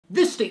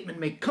This statement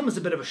may come as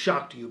a bit of a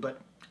shock to you, but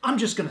I'm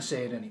just going to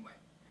say it anyway.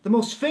 The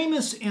most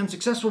famous and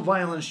successful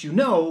violinists you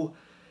know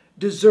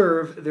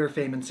deserve their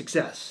fame and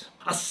success.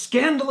 A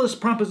scandalous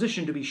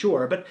proposition, to be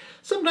sure, but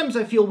sometimes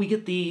I feel we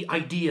get the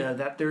idea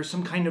that there's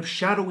some kind of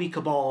shadowy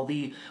cabal,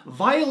 the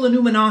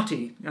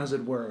Violinuminati, as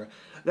it were,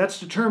 that's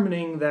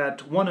determining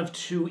that one of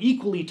two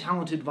equally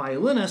talented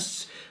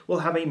violinists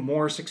will have a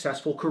more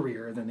successful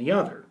career than the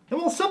other.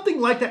 And while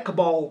something like that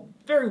cabal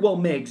very well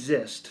may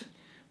exist,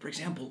 for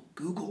example,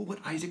 Google what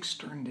Isaac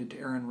Stern did to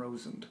Aaron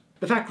Rosend.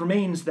 The fact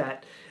remains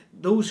that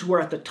those who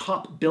are at the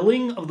top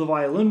billing of the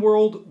violin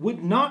world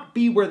would not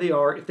be where they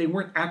are if they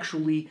weren't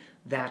actually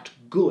that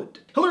good.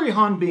 Hilary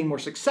Hahn being more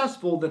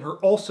successful than her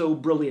also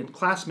brilliant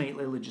classmate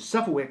Lilja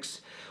Haatainen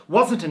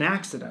wasn't an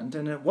accident,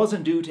 and it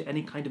wasn't due to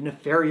any kind of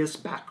nefarious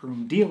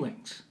backroom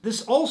dealings.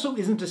 This also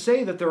isn't to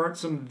say that there aren't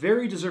some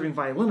very deserving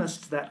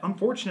violinists that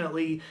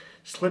unfortunately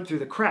slip through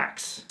the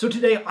cracks. So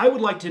today I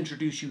would like to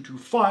introduce you to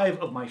 5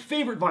 of my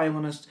favorite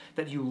violinists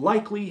that you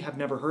likely have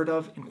never heard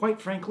of, and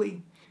quite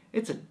frankly,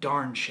 it's a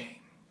darn shame.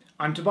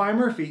 I'm Tobias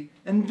Murphy,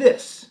 and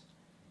this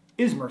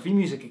is Murphy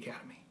Music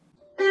Academy.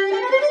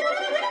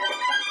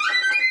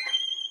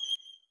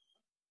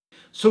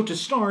 So to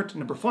start,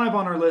 number 5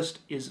 on our list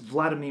is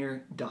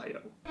Vladimir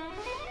Dyo.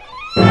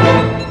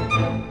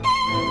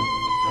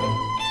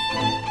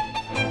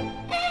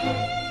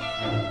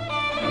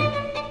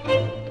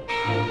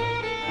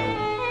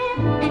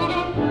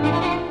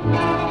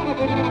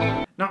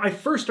 Now, I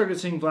first started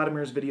seeing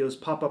Vladimir's videos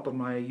pop up on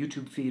my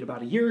YouTube feed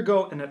about a year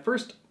ago, and at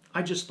first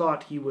I just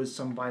thought he was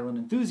some violin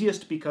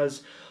enthusiast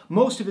because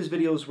most of his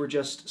videos were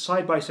just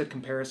side-by-side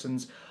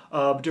comparisons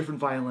of different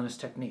violinist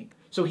technique.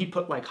 So he'd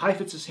put like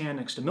Heifetz's hand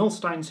next to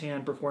Milstein's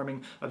hand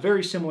performing a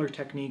very similar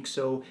technique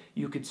so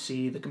you could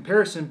see the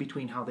comparison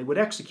between how they would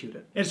execute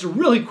it. And it's a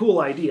really cool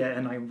idea,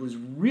 and I was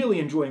really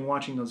enjoying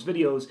watching those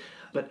videos,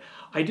 but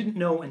I didn't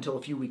know until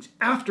a few weeks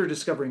after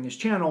discovering his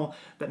channel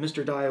that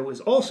Mr. Dyo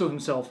is also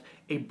himself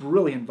a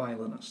brilliant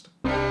violinist.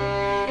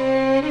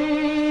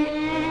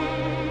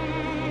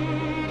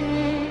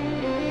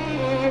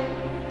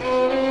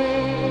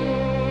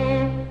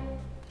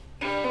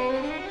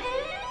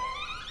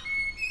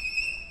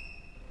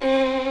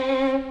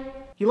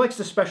 He likes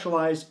to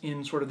specialize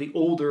in sort of the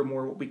older,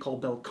 more what we call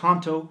bel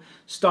canto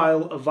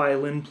style of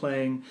violin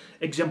playing,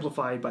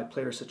 exemplified by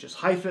players such as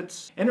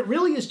Heifetz. And it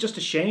really is just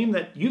a shame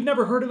that you've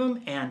never heard of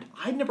him, and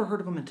I'd never heard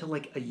of him until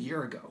like a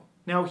year ago.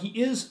 Now, he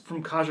is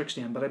from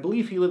Kazakhstan, but I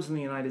believe he lives in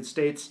the United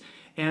States,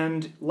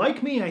 and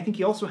like me, I think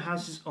he also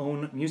has his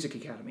own music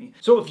academy.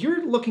 So if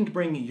you're looking to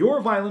bring your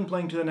violin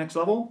playing to the next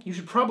level, you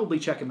should probably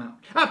check him out.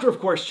 After, of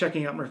course,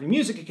 checking out Murphy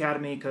Music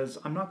Academy, because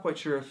I'm not quite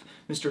sure if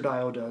Mr.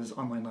 Dyo does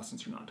online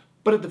lessons or not.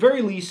 But at the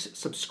very least,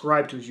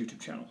 subscribe to his YouTube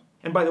channel.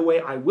 And by the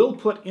way, I will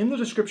put in the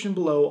description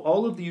below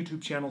all of the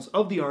YouTube channels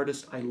of the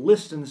artist I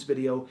list in this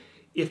video,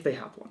 if they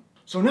have one.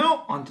 So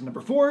now, on to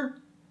number 4,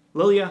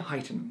 Lilja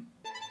Haatainen.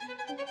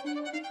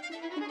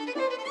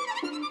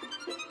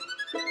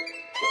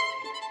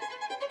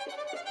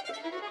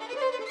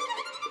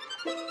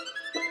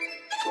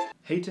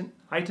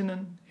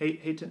 Haatainen.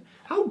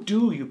 How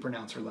do you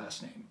pronounce her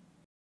last name?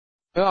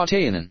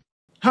 Haatainen.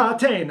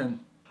 Haatainen.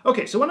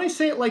 Okay, so when I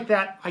say it like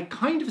that, I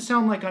kind of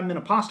sound like I'm in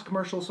a pasta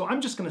commercial, so I'm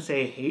just going to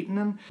say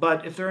Haatainen.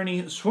 But if there are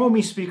any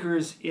Suomi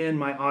speakers in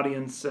my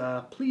audience,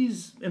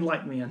 please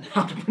enlighten me on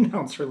how to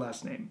pronounce her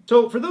last name.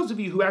 So for those of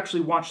you who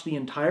actually watched the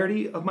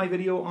entirety of my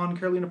video on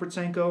Karolina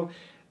Prudsenko,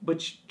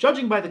 which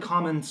judging by the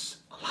comments,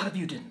 a lot of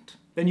you didn't,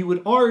 then you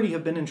would already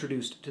have been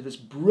introduced to this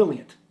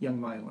brilliant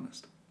young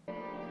violinist.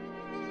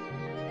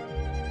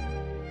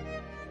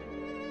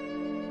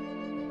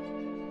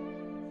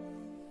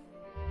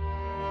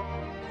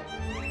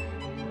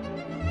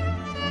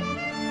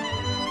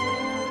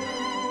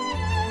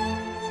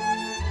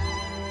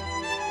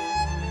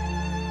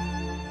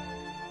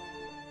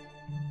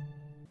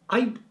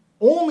 I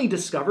only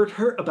discovered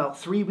her about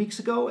 3 weeks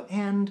ago,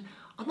 and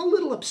I'm a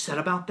little upset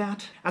about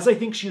that, as I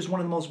think she is one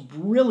of the most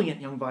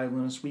brilliant young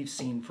violinists we've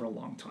seen for a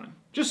long time.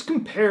 Just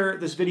compare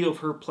this video of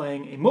her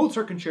playing a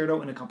Mozart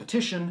concerto in a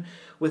competition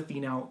with the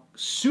now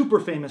super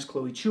famous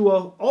Chloe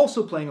Chua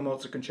also playing a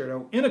Mozart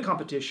concerto in a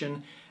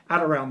competition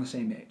at around the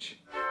same age.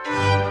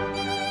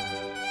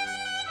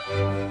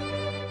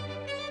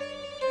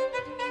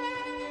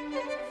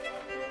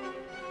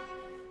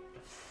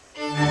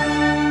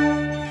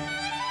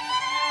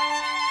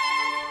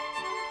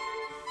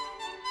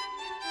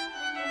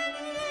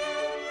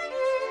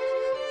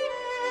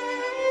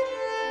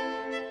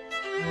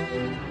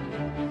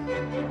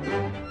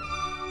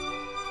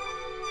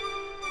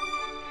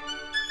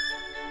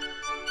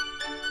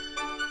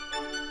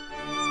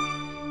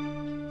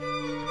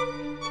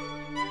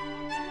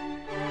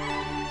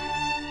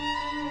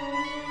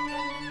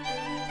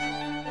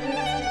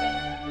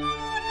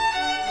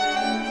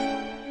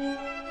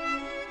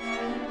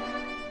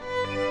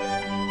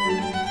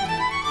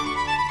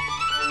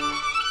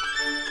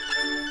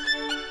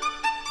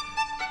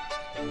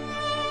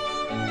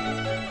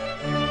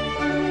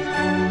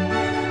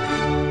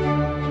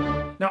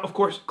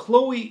 course,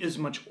 Chloe is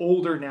much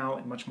older now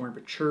and much more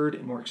matured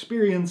and more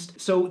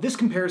experienced, so this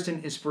comparison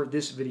is for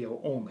this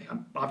video only.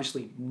 I'm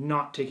obviously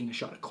not taking a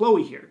shot at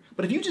Chloe here.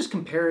 But if you just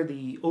compare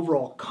the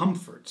overall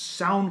comfort,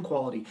 sound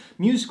quality,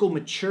 musical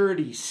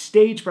maturity,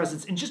 stage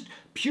presence, and just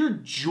pure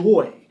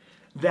joy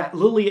that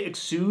Lilja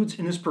exudes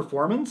in this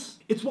performance,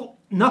 it's, well,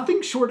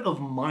 nothing short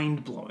of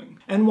mind-blowing.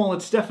 And while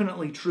it's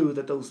definitely true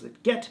that those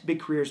that get big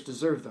careers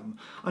deserve them,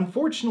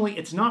 unfortunately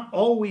it's not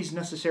always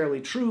necessarily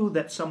true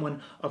that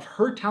someone of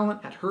her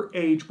talent at her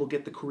age will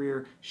get the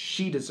career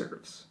she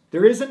deserves.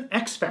 There is an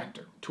X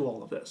factor to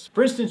all of this.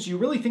 For instance, you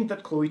really think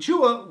that Chloe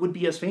Chua would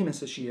be as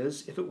famous as she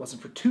is if it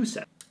wasn't for Two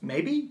Set.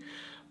 Maybe,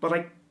 but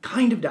I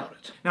kind of doubt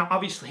it. Now,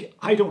 obviously,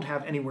 I don't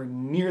have anywhere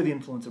near the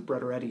influence of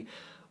Brett or Eddie,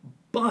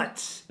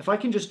 but if I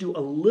can just do a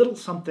little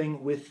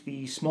something with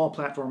the small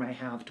platform I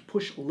have to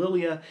push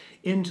Lilja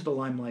into the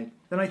limelight,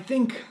 then I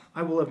think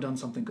I will have done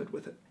something good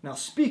with it. Now,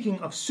 speaking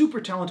of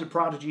super talented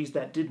prodigies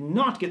that did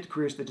not get the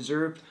careers they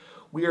deserved,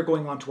 we are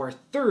going on to our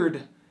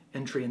third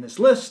entry in this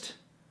list,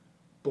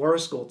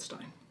 Boris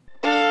Goldstein.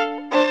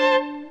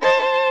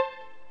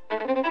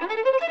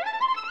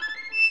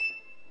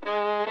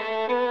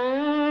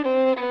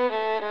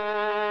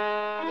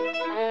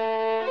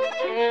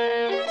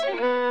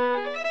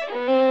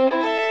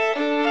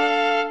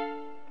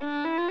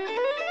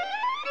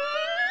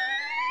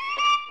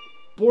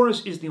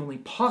 Boris is the only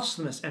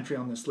posthumous entry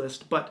on this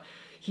list, but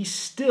he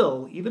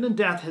still, even in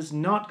death, has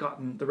not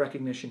gotten the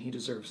recognition he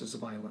deserves as a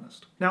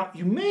violinist. Now,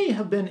 you may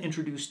have been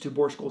introduced to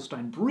Boris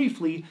Goldstein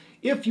briefly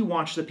if you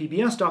watched the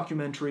PBS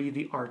documentary,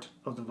 The Art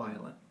of the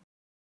Violin.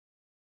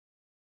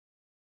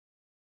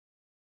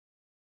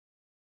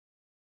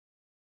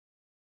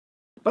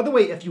 By the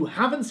way, if you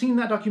haven't seen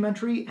that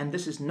documentary, and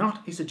this is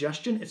not a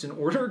suggestion, it's an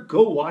order,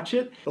 go watch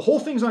it. The whole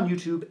thing's on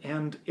YouTube,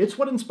 and it's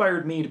what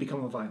inspired me to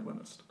become a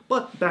violinist.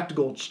 But back to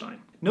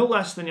Goldstein. No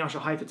less than Jascha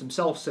Heifetz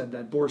himself said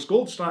that Boris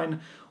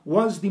Goldstein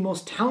was the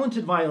most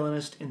talented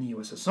violinist in the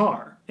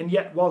USSR. And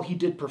yet, while he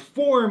did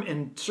perform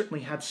and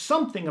certainly had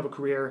something of a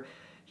career,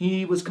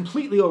 he was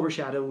completely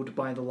overshadowed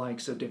by the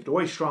likes of David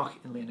Oistrakh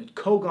and Leonid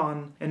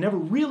Kogan, and never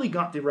really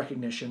got the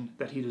recognition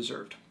that he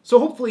deserved. So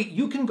hopefully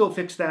you can go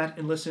fix that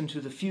and listen to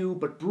the few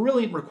but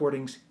brilliant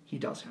recordings he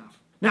does have.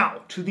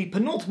 Now, to the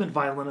penultimate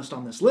violinist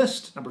on this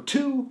list, number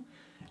 2,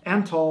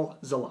 Antal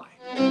Zalai.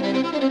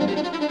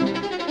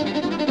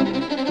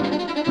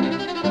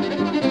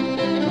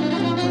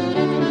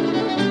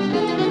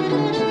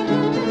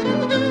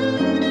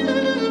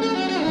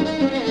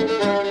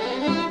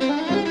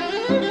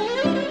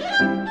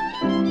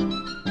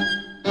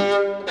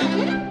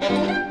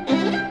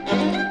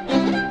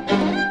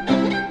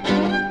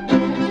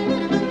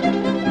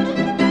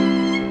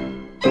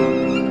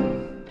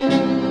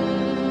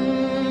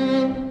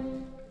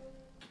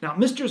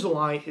 Mr.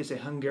 Zalai is a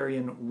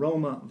Hungarian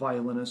Roma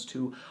violinist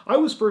who I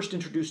was first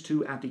introduced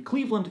to at the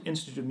Cleveland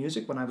Institute of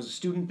Music when I was a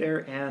student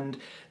there, and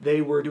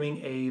they were doing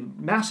a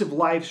massive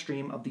live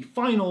stream of the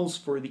finals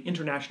for the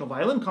International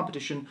Violin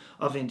Competition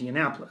of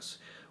Indianapolis,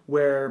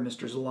 where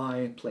Mr.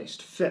 Zalai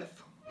placed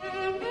 5th.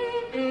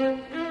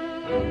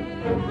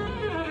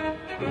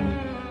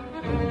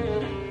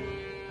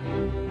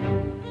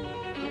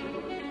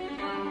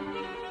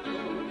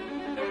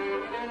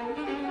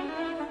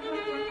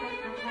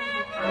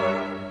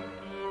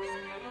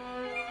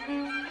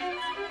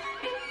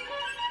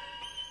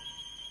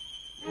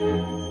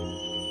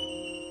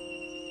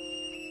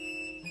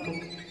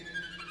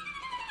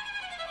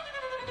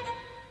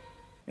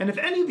 And if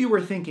any of you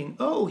were thinking,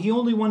 oh, he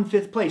only won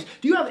 5th place,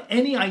 do you have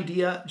any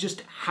idea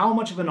just how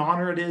much of an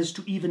honor it is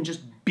to even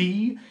just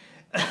be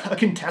a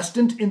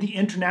contestant in the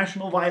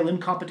International Violin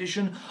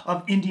Competition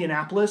of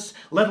Indianapolis,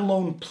 let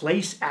alone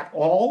place at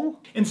all?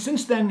 And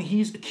since then,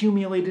 he's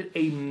accumulated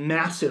a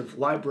massive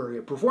library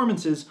of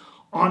performances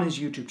on his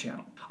YouTube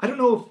channel. I don't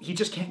know if he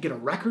just can't get a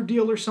record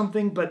deal or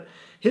something, but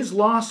his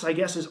loss, I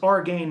guess, is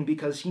our gain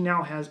because he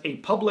now has a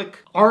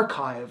public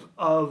archive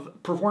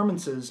of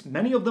performances,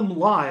 many of them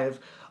live,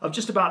 of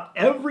just about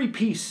every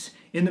piece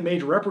in the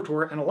major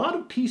repertoire, and a lot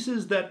of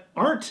pieces that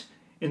aren't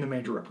in the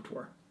major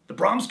repertoire. The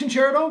Brahms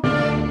Concerto,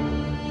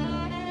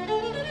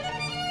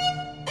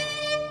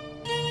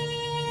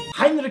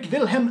 Heinrich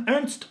Wilhelm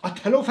Ernst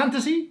Othello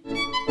Fantasy,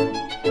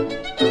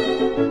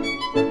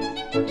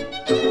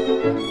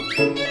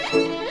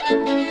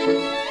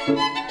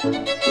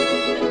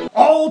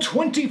 all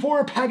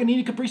 24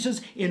 Paganini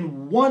Caprices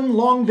in one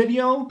long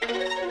video.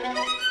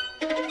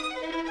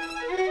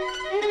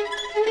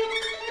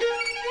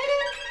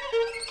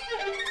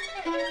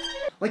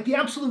 Like, the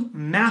absolute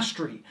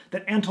mastery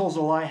that Antal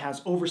Zalai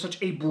has over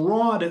such a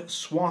broad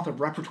swath of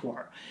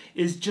repertoire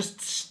is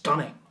just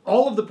stunning.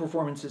 All of the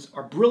performances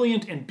are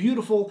brilliant and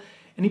beautiful,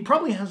 and he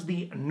probably has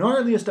the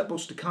gnarliest up-bow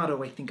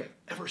staccato I think I've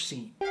ever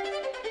seen.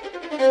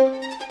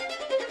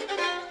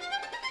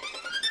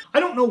 I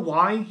don't know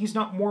why he's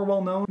not more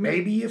well-known.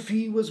 Maybe if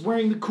he was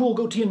wearing the cool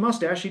goatee and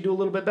mustache, he'd do a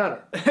little bit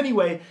better.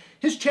 Anyway,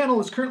 his channel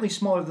is currently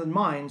smaller than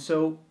mine,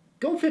 so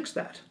go fix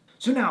that.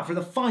 So now for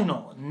the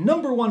final,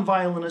 #1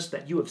 violinist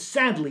that you have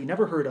sadly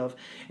never heard of,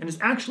 and is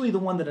actually the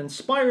one that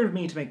inspired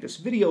me to make this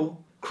video,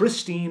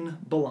 Kristine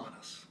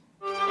Balanas.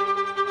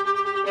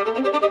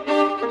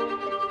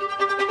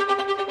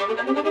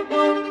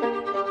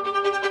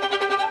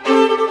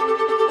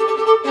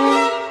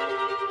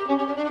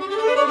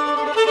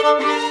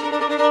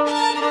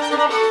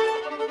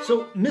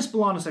 So Miss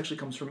Balanas actually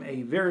comes from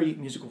a very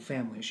musical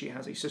family. She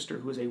has a sister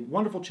who is a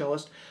wonderful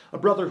cellist, a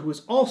brother who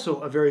is also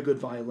a very good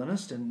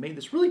violinist, and made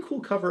this really cool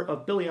cover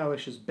of Billie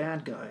Eilish's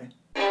Bad Guy.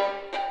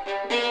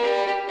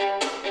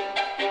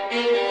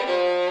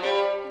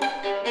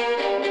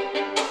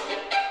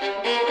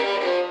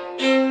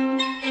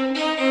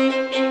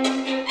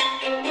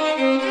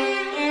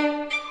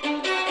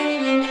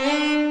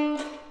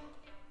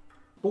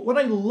 But what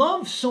I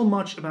love so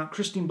much about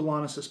Kristine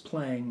Balanas'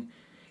 playing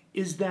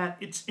is that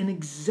it's an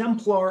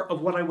exemplar of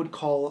what I would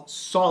call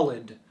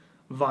solid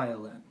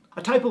violin.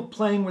 A type of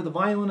playing where the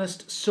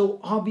violinist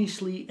so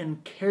obviously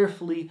and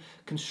carefully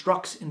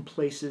constructs and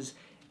places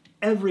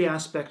every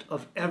aspect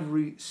of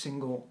every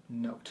single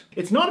note.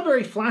 It's not a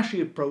very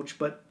flashy approach,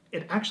 but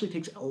it actually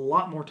takes a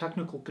lot more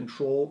technical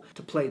control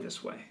to play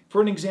this way.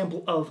 For an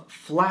example of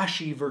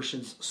flashy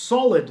versus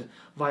solid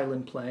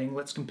violin playing,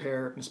 let's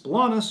compare Miss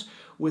Balanas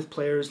with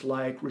players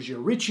like Ruggiero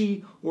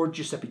Ricci or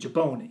Giuseppe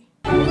Gibboni.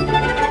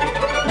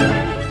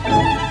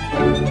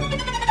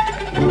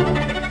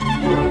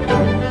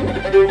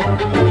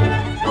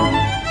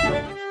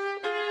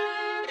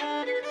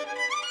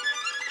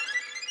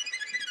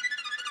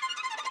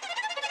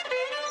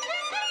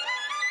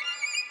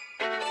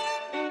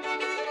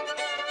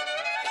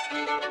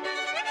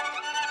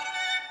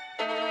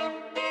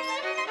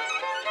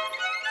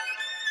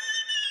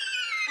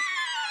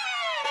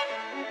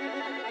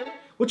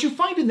 What you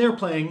find in their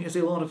playing is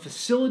a lot of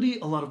facility,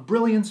 a lot of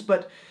brilliance,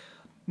 but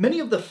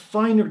many of the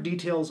finer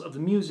details of the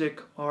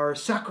music are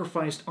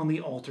sacrificed on the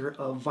altar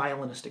of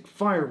violinistic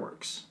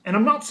fireworks. And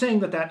I'm not saying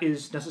that that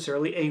is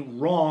necessarily a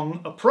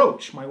wrong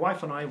approach. My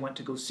wife and I went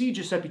to go see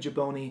Giuseppe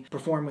Gibboni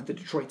perform with the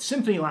Detroit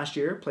Symphony last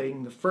year,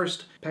 playing the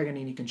first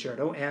Paganini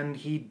concerto, and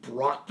he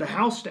brought the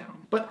house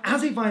down. But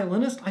as a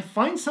violinist, I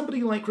find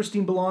somebody like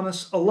Kristine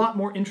Balanas a lot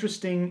more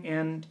interesting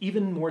and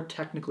even more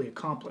technically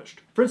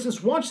accomplished. For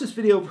instance, watch this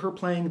video of her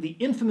playing the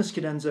infamous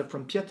cadenza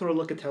from Pietro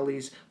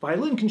Locatelli's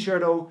violin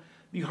concerto,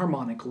 The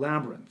Harmonic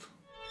Labyrinth.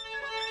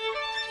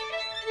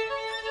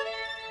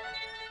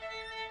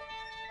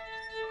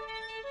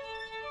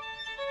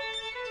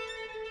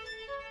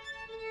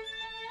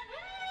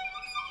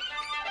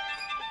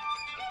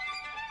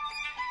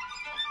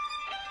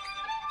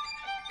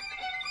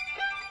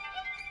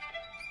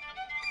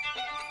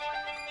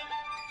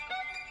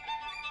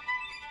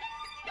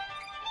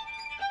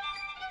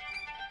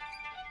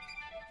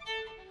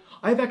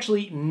 I've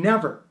actually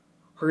never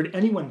heard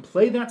anyone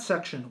play that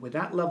section with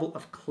that level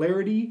of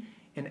clarity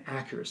and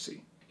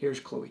accuracy. Here's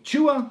Chloe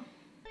Chua.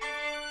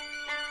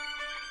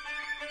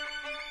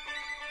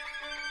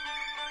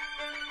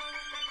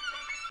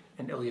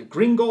 And Ilya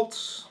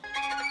Gringolts.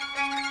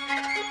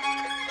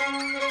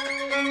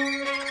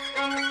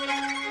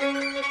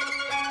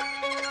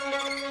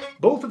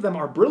 Both of them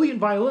are brilliant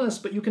violinists,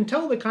 but you can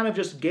tell they kind of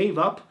just gave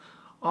up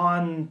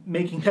on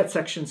making that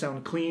section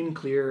sound clean,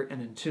 clear,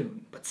 and in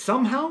tune. But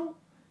somehow,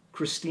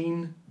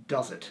 Kristine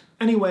does it.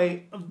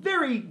 Anyway, a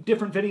very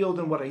different video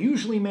than what I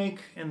usually make,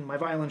 and my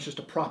violin's just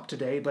a prop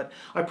today, but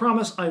I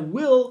promise I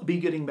will be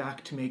getting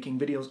back to making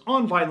videos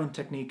on violin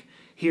technique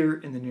here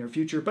in the near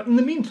future. But in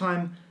the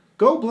meantime,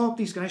 go blow up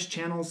these guys'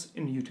 channels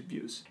in YouTube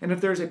views. And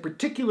if there's a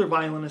particular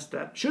violinist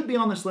that should be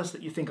on this list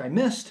that you think I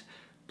missed,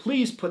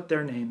 please put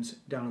their names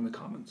down in the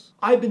comments.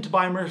 I've been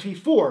Tobias Murphy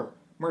for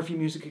Murphy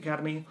Music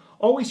Academy,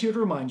 always here to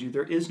remind you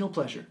there is no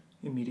pleasure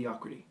in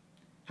mediocrity.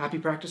 Happy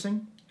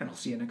practicing, and I'll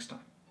see you next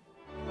time.